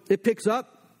 so it picks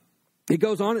up, it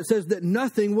goes on, it says that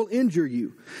nothing will injure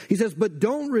you. He says, but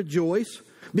don't rejoice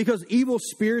because evil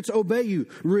spirits obey you.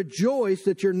 Rejoice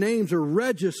that your names are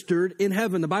registered in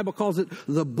heaven. The Bible calls it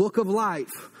the book of life.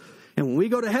 And when we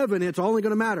go to heaven, it's only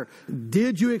going to matter,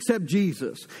 did you accept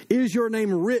Jesus? Is your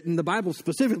name written? The Bible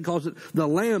specifically calls it the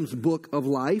Lamb's book of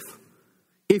life.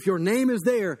 If your name is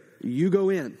there, you go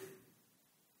in.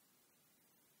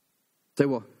 Say,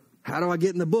 well, how do I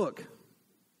get in the book?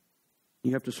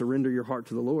 You have to surrender your heart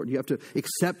to the Lord. You have to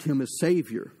accept Him as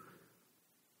Savior.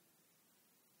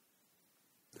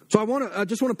 So I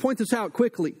just want to point this out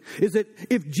quickly, is that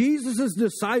if Jesus'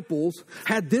 disciples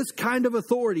had this kind of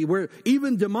authority where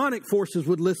even demonic forces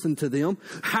would listen to them,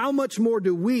 how much more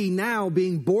do we now,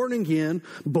 being born again,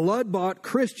 blood-bought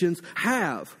Christians,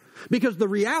 have? Because the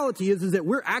reality is that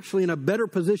we're actually in a better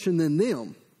position than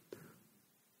them.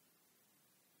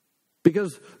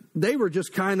 Because they were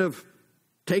just kind of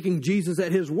taking Jesus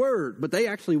at His word, but they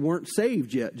actually weren't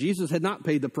saved yet. Jesus had not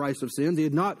paid the price of sins. He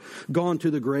had not gone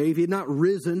to the grave. He had not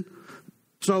risen.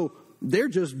 So they're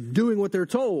just doing what they're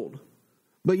told.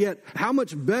 But yet, how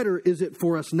much better is it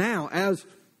for us now as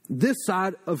this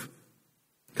side of...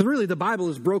 Because really the Bible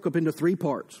is broke up into three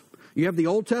parts. You have the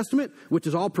Old Testament, which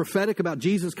is all prophetic about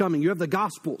Jesus coming. You have the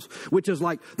Gospels, which is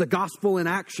like the gospel in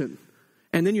action.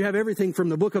 And then you have everything from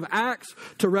the book of Acts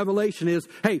to Revelation is,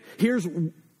 hey, here's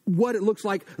what it looks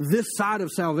like this side of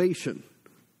salvation.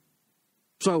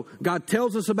 So God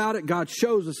tells us about it, God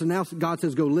shows us, and now God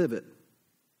says, go live it.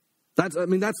 That's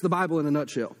the Bible in a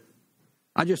nutshell.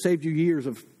 I just saved you years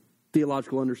of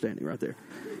theological understanding right there.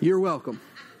 You're welcome.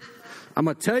 I'm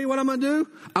going to tell you what I'm going to do.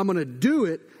 I'm going to do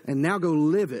it, and now go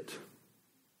live it.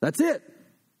 That's it.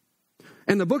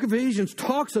 And the book of Ephesians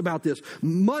talks about this,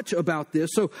 much about this.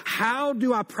 So how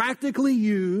do I practically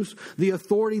use the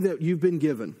authority that you've been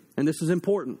given? And this is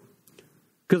important.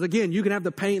 Because again, you can have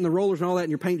the paint and the rollers and all that, and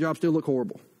your paint job still look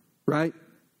horrible, right?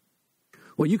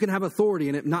 Well, you can have authority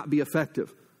and it not be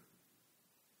effective.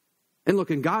 And look,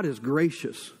 and God is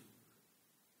gracious.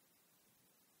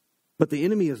 But the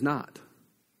enemy is not.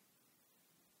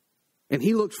 And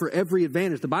he looks for every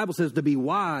advantage. The Bible says to be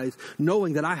wise,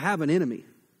 knowing that I have an enemy.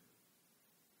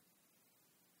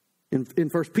 In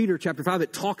 1 Peter chapter 5,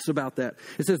 it talks about that.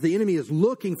 It says the enemy is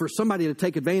looking for somebody to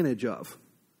take advantage of.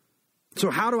 So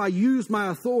how do I use my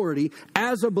authority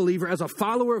as a believer, as a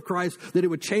follower of Christ, that it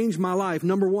would change my life?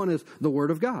 Number one is the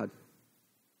Word of God.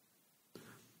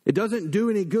 It doesn't do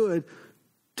any good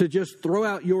to just throw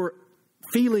out your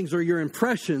feelings or your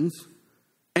impressions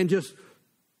and just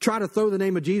try to throw the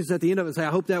name of Jesus at the end of it and say,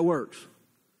 I hope that works.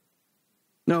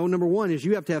 No, number one is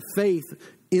you have to have faith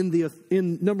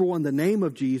in number one, the name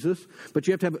of Jesus, but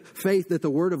you have to have faith that the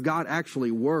Word of God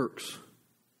actually works.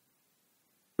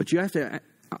 But you have to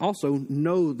also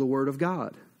know the Word of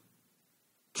God.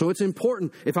 So it's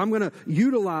important, if I'm going to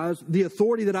utilize the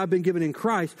authority that I've been given in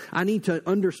Christ, I need to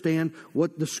understand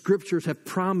what the Scriptures have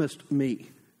promised me.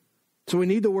 So we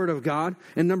need the Word of God.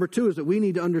 And number two is that we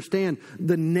need to understand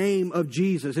the name of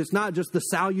Jesus. It's not just the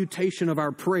salutation of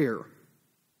our prayer.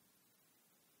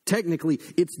 Technically,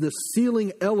 it's the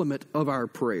sealing element of our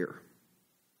prayer.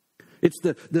 It's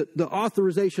the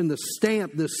authorization, the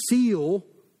stamp, the seal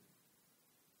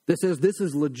that says this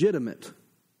is legitimate.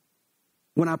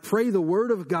 When I pray the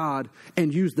Word of God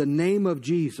and use the name of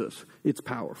Jesus, it's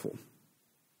powerful.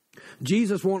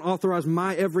 Jesus won't authorize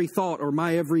my every thought or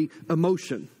my every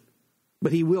emotion,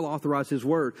 but He will authorize His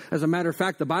Word. As a matter of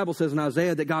fact, the Bible says in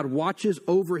Isaiah that God watches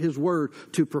over His Word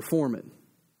to perform it.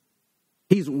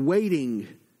 He's waiting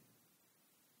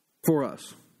for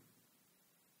us.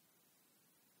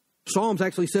 Psalms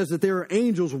actually says that there are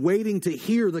angels waiting to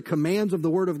hear the commands of the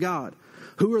Word of God.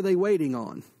 Who are they waiting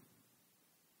on?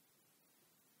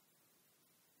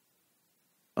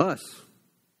 Us.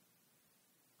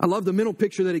 I love the mental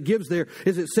picture that it gives there,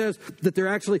 is it says that they're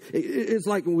actually, it's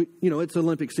like, it's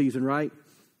Olympic season, right?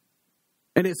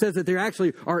 And it says that they're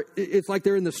actually, it's like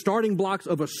they're in the starting blocks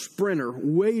of a sprinter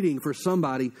waiting for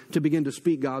somebody to begin to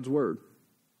speak God's Word.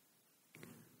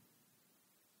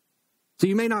 So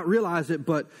you may not realize it,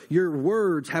 but your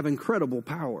words have incredible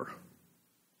power.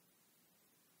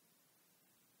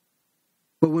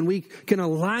 But when we can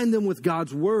align them with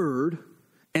God's Word,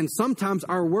 and sometimes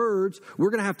our words, we're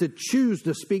going to have to choose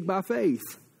to speak by faith.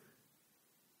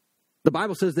 The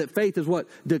Bible says that faith is what?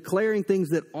 Declaring things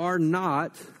that are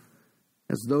not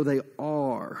as though they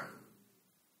are.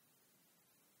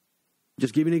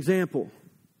 Just give you an example.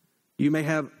 You may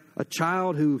have a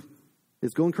child who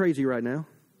is going crazy right now.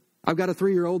 I've got a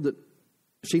 3-year-old that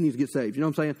she needs to get saved. You know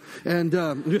what I'm saying?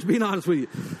 And just being honest with you,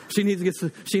 she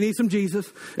needs some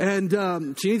Jesus, and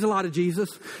she needs a lot of Jesus,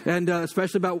 and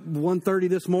especially about 1:30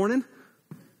 this morning.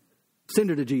 Send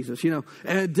her to Jesus,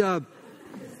 And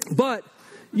but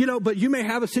you may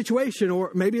have a situation,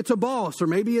 or maybe it's a boss, or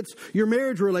maybe it's your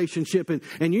marriage relationship,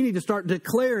 and you need to start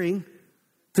declaring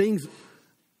things.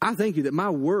 I thank you that my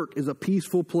work is a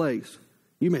peaceful place.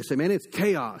 You may say, man, it's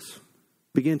chaos.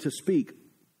 Begin to speak.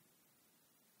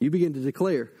 You begin to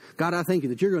declare, God, I thank you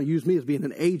that you're going to use me as being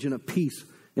an agent of peace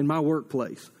in my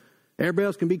workplace. Everybody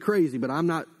else can be crazy, but I'm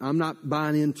not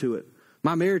buying into it.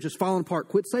 My marriage is falling apart.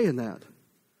 Quit saying that.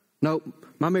 No,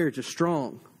 my marriage is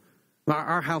strong.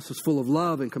 Our house is full of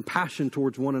love and compassion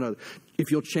towards one another.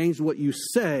 If you'll change what you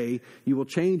say, you will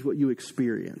change what you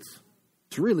experience.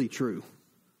 It's really true.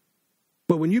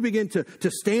 But when you begin to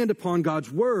stand upon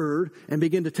God's Word and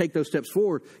begin to take those steps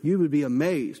forward, you would be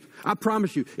amazed. I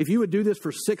promise you, if you would do this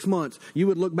for 6 months, you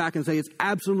would look back and say, it's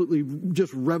absolutely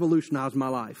just revolutionized my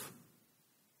life.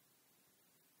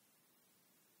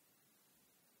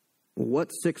 What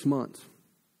 6 months?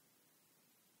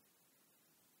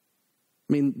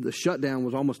 I mean, the shutdown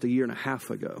was almost 1.5 years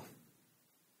ago.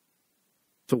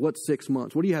 So what's 6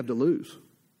 months? What do you have to lose?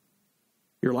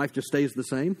 Your life just stays the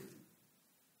same?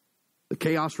 The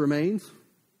chaos remains?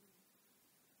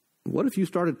 What if you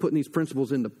started putting these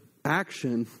principles into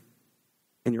action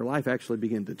and your life actually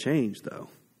began to change, though?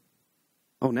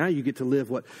 Oh, now you get to live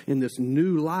in this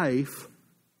new life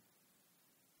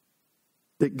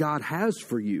that God has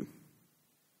for you.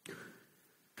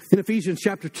 In Ephesians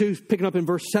chapter 2, picking up in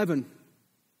verse 7,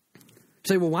 you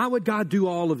say, well, why would God do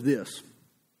all of this?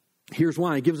 Here's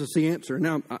why. He gives us the answer.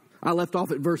 Now, I left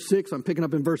off at verse 6. I'm picking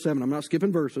up in verse 7. I'm not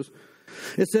skipping verses.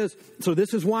 It says, so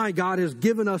this is why God has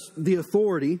given us the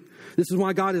authority. This is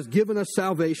why God has given us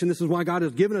salvation. This is why God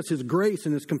has given us His grace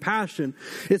and His compassion.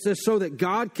 It says so that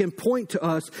God can point to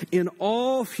us in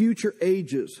all future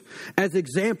ages as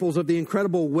examples of the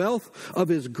incredible wealth of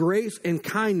His grace and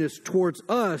kindness towards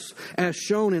us, as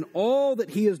shown in all that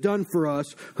He has done for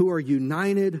us who are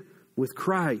united with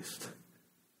Christ.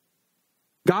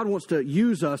 God wants to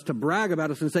use us to brag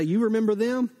about us and say, you remember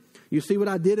them? You see what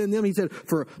I did in them? He said,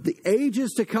 for the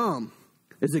ages to come,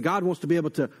 is that God wants to be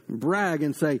able to brag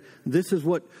and say, this is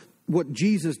what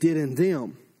Jesus did in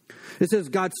them. It says,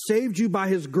 God saved you by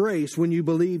His grace when you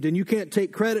believed, and you can't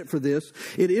take credit for this.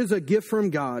 It is a gift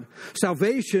from God.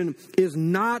 Salvation is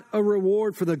not a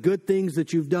reward for the good things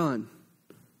that you've done.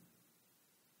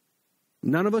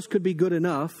 None of us could be good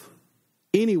enough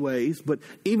anyways, but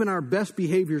even our best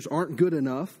behaviors aren't good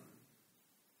enough.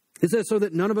 It says so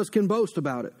that none of us can boast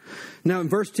about it. Now in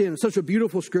verse 10, it's such a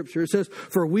beautiful scripture. It says,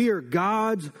 for we are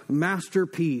God's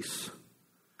masterpiece.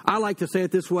 I like to say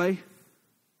it this way.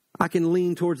 I can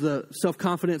lean towards the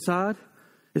self-confident side.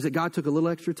 Is that God took a little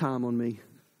extra time on me.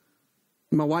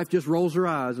 My wife just rolls her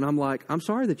eyes and I'm like, I'm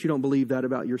sorry that you don't believe that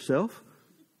about yourself.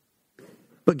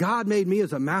 But God made me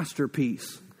as a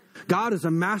masterpiece. God is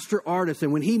a master artist.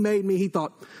 And when He made me, He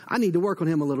thought, I need to work on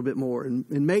Him a little bit more. And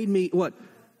made me what?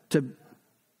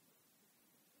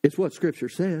 It's what Scripture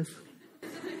says. It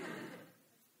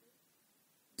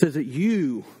says that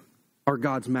you are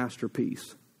God's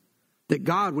masterpiece. That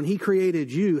God, when He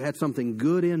created you, had something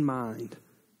good in mind.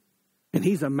 And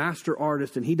He's a master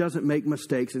artist, and He doesn't make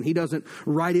mistakes, and He doesn't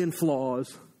write in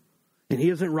flaws. And He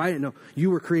doesn't write it. No,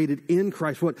 you were created in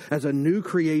Christ. What? As a new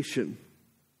creation.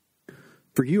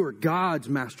 For you are God's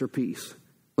masterpiece.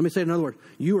 Let me say it in other words.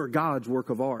 You are God's work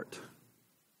of art.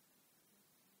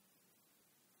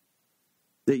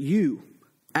 That you,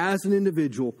 as an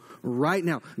individual, right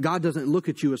now, God doesn't look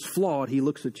at you as flawed. He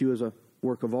looks at you as a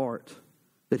work of art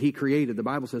that He created. The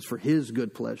Bible says for His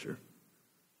good pleasure.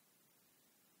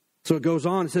 So it goes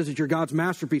on. It says that you're God's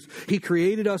masterpiece. He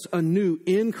created us anew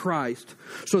in Christ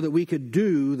so that we could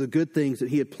do the good things that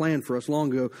He had planned for us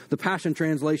long ago. The Passion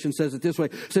Translation says it this way.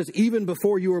 It says, even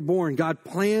before you were born, God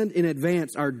planned in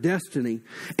advance our destiny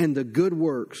and the good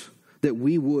works that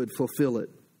we would fulfill it.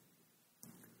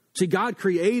 See, God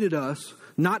created us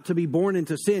not to be born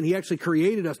into sin. He actually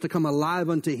created us to come alive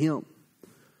unto Him.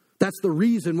 That's the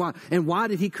reason why. And why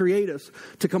did He create us?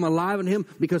 To come alive in Him?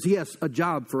 Because He has a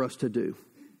job for us to do.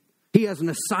 He has an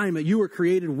assignment. You were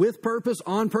created with purpose,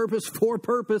 on purpose, for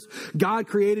purpose. God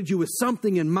created you with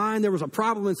something in mind. There was a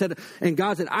problem and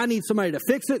God said, I need somebody to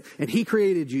fix it. And He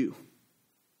created you.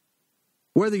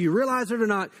 Whether you realize it or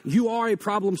not, you are a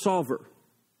problem solver.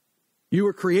 You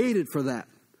were created for that.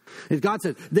 And God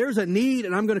said, there's a need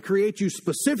and I'm going to create you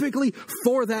specifically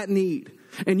for that need.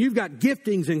 And you've got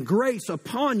giftings and grace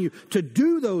upon you to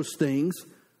do those things.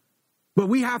 But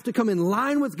we have to come in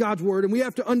line with God's word, and we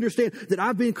have to understand that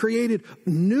I've been created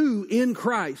new in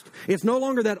Christ. It's no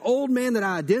longer that old man that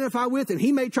I identify with, and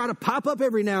he may try to pop up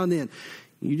every now and then.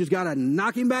 You just got to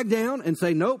knock him back down and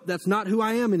say, nope, that's not who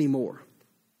I am anymore.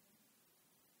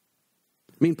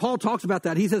 I mean, Paul talks about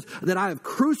that. He says that I have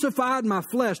crucified my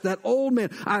flesh, that old man.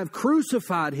 I have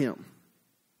crucified him.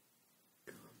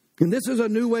 And this is a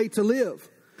new way to live.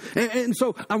 And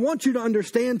so I want you to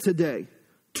understand today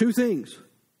two things.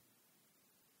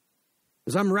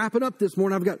 As I'm wrapping up this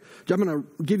morning, I'm going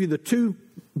to give you the two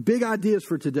big ideas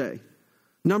for today.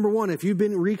 Number one, if you've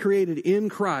been recreated in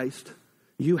Christ,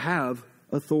 you have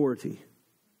authority.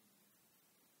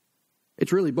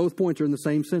 It's really both points are in the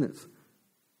same sentence.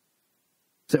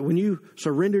 It's that when you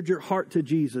surrendered your heart to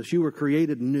Jesus, you were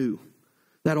created new.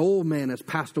 That old man has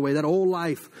passed away. That old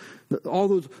life, all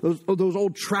those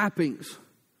old trappings.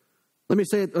 Let me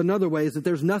say it another way, is that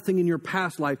there's nothing in your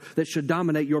past life that should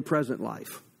dominate your present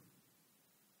life.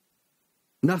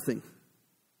 Nothing.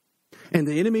 And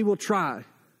the enemy will try.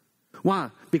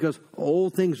 Why? Because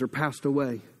old things are passed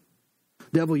away.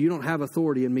 Devil, you don't have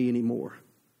authority in me anymore.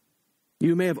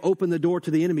 You may have opened the door to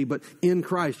the enemy, but in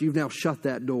Christ, you've now shut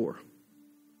that door.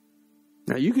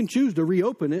 Now, you can choose to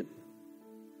reopen it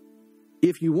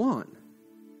if you want.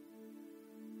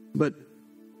 But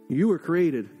you were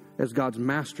created as God's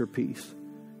masterpiece.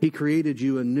 He created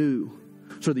you anew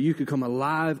so that you could come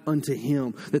alive unto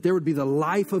Him. That there would be the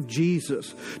life of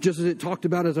Jesus. Just as it talked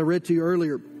about as I read to you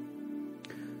earlier.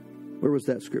 Where was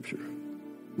that scripture?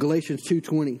 Galatians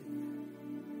 2:20.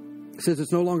 It says,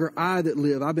 it's no longer I that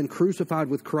live. I've been crucified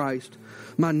with Christ.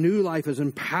 My new life is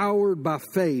empowered by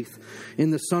faith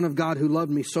in the Son of God who loved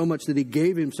me so much that he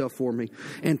gave himself for me.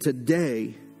 And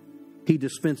today, he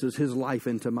dispenses his life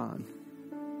into mine.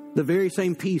 The very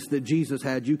same peace that Jesus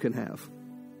had, you can have.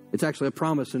 It's actually a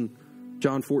promise in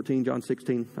John 14, John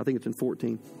 16. I think it's in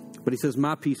 14. But he says,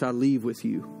 my peace I leave with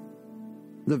you.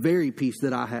 The very peace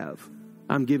that I have,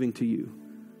 I'm giving to you.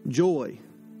 Joy.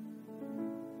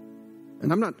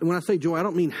 And when I say joy, I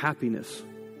don't mean happiness.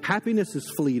 Happiness is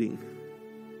fleeting.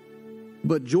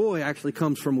 But joy actually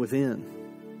comes from within.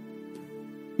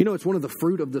 You know, it's one of the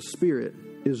fruit of the Spirit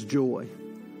is joy.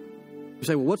 You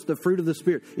say, well, what's the fruit of the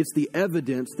Spirit? It's the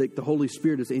evidence that the Holy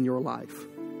Spirit is in your life.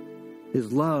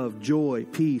 Is love, joy,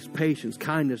 peace, patience,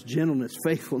 kindness, gentleness,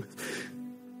 faithfulness.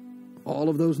 All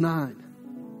of those 9.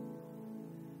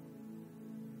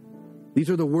 These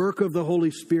are the work of the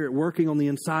Holy Spirit working on the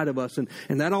inside of us. And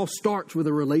that all starts with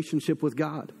a relationship with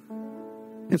God.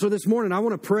 And so this morning, I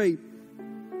want to pray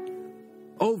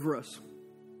over us.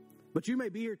 But you may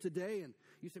be here today and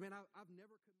you say, man, I've never...